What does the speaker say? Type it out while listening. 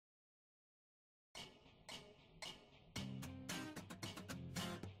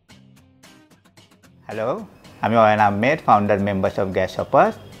Hello, আমি Ayan Ahmed, founder members of gas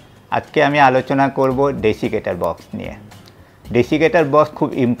shoppers. আজকে আমি আলোচনা করব ডেসিকেটার বক্স নিয়ে। ডেসিকেটার বক্স খুব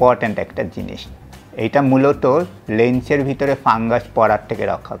ইম্পর্ট্যান্ট একটা জিনিস। এইটা মূলত লেন্সের ভিতরে ফাঙ্গাস পড়ার থেকে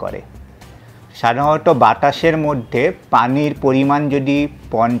রক্ষা করে। সাধারণত বাতাসের মধ্যে পানির পরিমাণ যদি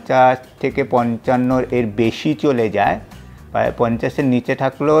 50 থেকে 55 এর বেশি চলে যায়, 50-এর নিচে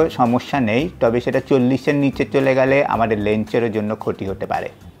থাকলেও সমস্যা নেই, তবে সেটা 40-এর নিচে চলে গেলে আমাদের লেন্সের জন্য ক্ষতি হতে পারে।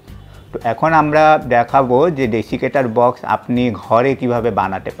 তো এখন আমরা দেখাবো যে ডেসিকেটার বক্স আপনি ঘরে কিভাবে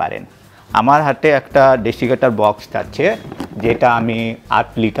বানাতে পারেন। আমার হাতে একটা ডেসিকেটার বক্স আছে, যেটা আমি 8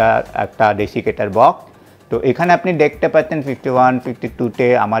 লিটার একটা ডেসিকেটার বক্স। তো এখানে আপনি দেখতে পাচ্ছেন 51, 52-তে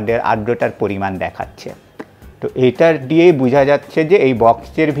আমাদের আর্দ্রতার পরিমাণ দেখাচ্ছে। তো এটার দিয়েই বোঝা যাচ্ছে যে এই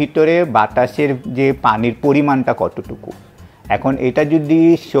বক্সের ভিতরে বাতাসের যে পানির পরিমাণটা কতটুকু। এখন এটা যদি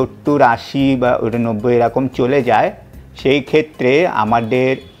 70, 80 বা 90 এরকম চলে যায়, সেই ক্ষেত্রে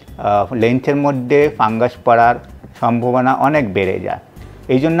আমাদের লেন্সের মধ্যে ফাঙ্গাস পড়ার সম্ভাবনা অনেক বেড়ে যায়।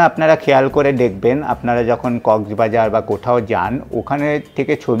 এই জন্য আপনারা খেয়াল করে দেখবেন, আপনারা যখন কক্সবাজার বা কোথাও যান, ওখানে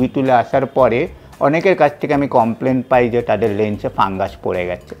থেকে ছবি তুলে আসার পরে অনেকের কাছ থেকে আমি কমপ্লেন পাই যে তাদের লেন্সে ফাঙ্গাস পড়ে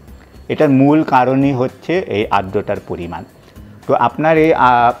গেছে। এটার মূল কারণই হচ্ছে এই আর্দ্রতার পরিমাণ। তো আপনার এই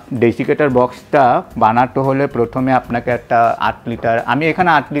ডেসিকেটার বক্সটা বানাতে হলে প্রথমে আপনাকে একটা 8 লিটার, আমি এখানে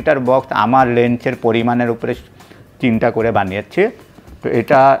 8 লিটার বক্স আমার লেন্সের পরিমাণের উপরে চিন্তা করে বানিয়েছি। তো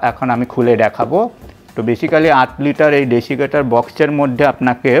এটা এখন আমি খুলে দেখাবো। তো বেসিক্যালি 8 লিটার এই ডেসিকেটার বক্সের মধ্যে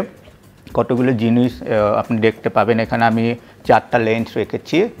আপনাকে কতগুলো জিনিস আপনি দেখতে পাবেন। এখানে আমি 4টা লেন্স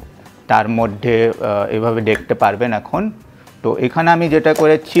রেখেছি, তার মধ্যে এভাবে দেখতে পারবেন এখন। তো এখানে আমি যেটা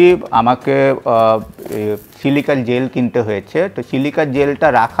করেছি, আমাকে সিলিকার জেল কিনতে হয়েছে। তো সিলিকার জেলটা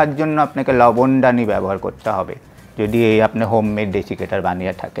রাখার জন্য আপনাকে লবণদানি ব্যবহার করতে হবে, যদি আপনি হোমমেড ডেসিকেটার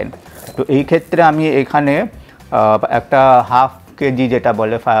বানিয়ে থাকেন। তো এই ক্ষেত্রে আমি এখানে একটা হাফ কেজি, যেটা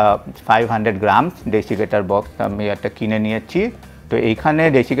বলে 500 গ্রামস ডেসিকেটার বক্স আমি একটা কিনে নিয়েছি। তো এইখানে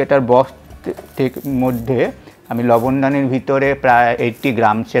ডেসিকেটার বক্স মধ্যে আমি লবণদানির ভিতরে প্রায় 80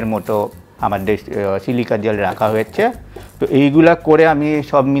 গ্রামসের মতো আমার সিলিকা জেল রাখা হয়েছে। তো এইগুলা করে আমি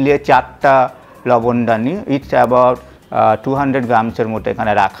সব মিলিয়ে 4টা লবণদানি, ইটস অ্যাবাউট 200 গ্রামসের মতো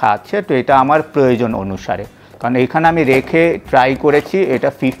এখানে রাখা আছে। তো এটা আমার প্রয়োজন অনুসারে, কারণ এখানে আমি রেখে ট্রাই করেছি এটা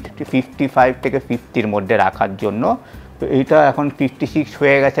 55 থেকে 50-র মধ্যে রাখার জন্য। তো এইটা এখন 56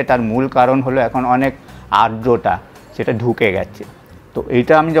 হয়ে গেছে। তার মূল কারণ হলো এখন অনেক আর্দ্রতা সেটা ঢুকে গেছে। তো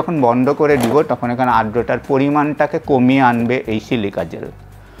এইটা আমি যখন বন্ধ করে দিব, তখন এখানে আর্দ্রতার পরিমাণটাকে কমিয়ে আনবে এই সিলিকা জেল।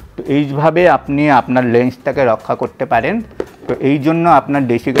 তো এইভাবে আপনি আপনার লেন্সটাকে রক্ষা করতে পারেন। তো এই জন্য আপনার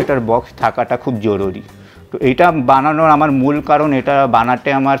ডেসিকেটার বক্স থাকাটা খুব জরুরি। তো এইটা বানানোর আমার মূল কারণ, এটা বানাতে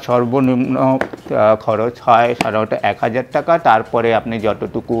আমার সর্বনিম্ন খরচ হয় সাধারণত 1000 টাকা। তারপরে আপনি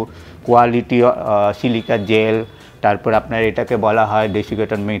যতটুকু কোয়ালিটি সিলিকা জেল, তারপর আপনার এটাকে বলা হয়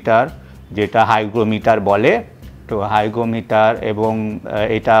ডেসিকেটার মিটার, যেটা হাইগ্রোমিটার বলে। তো হাইগ্রোমিটার এবং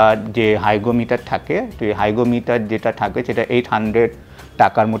এটা যে হাইগ্রোমিটার থাকে, তো এই হাইগ্রোমিটার যেটা থাকে সেটা 800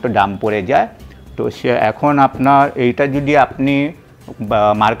 টাকার মতো দাম পড়ে যায়। তো এখন আপনার এইটা যদি আপনি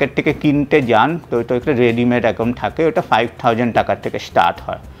মার্কেট থেকে কিনতে যান, তো একটা রেডিমেড এখন থাকে, ওটা 5000 টাকার থেকে স্টার্ট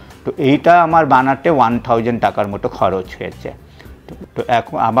হয়। তো এইটা আমার বানাতে 1000 টাকার মতো খরচ হয়েছে। তো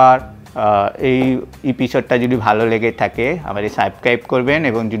এখন আবার এই এপিসোডটা যদি ভালো লেগে থাকে আমাদের সাবস্ক্রাইব করবেন,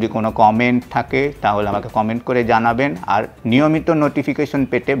 এবং যদি কোনো কমেন্ট থাকে তাহলে আমাকে কমেন্ট করে জানাবেন, আর নিয়মিত নোটিফিকেশন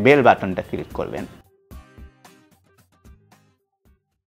পেতে বেল বাটনটা ক্লিক করবেন।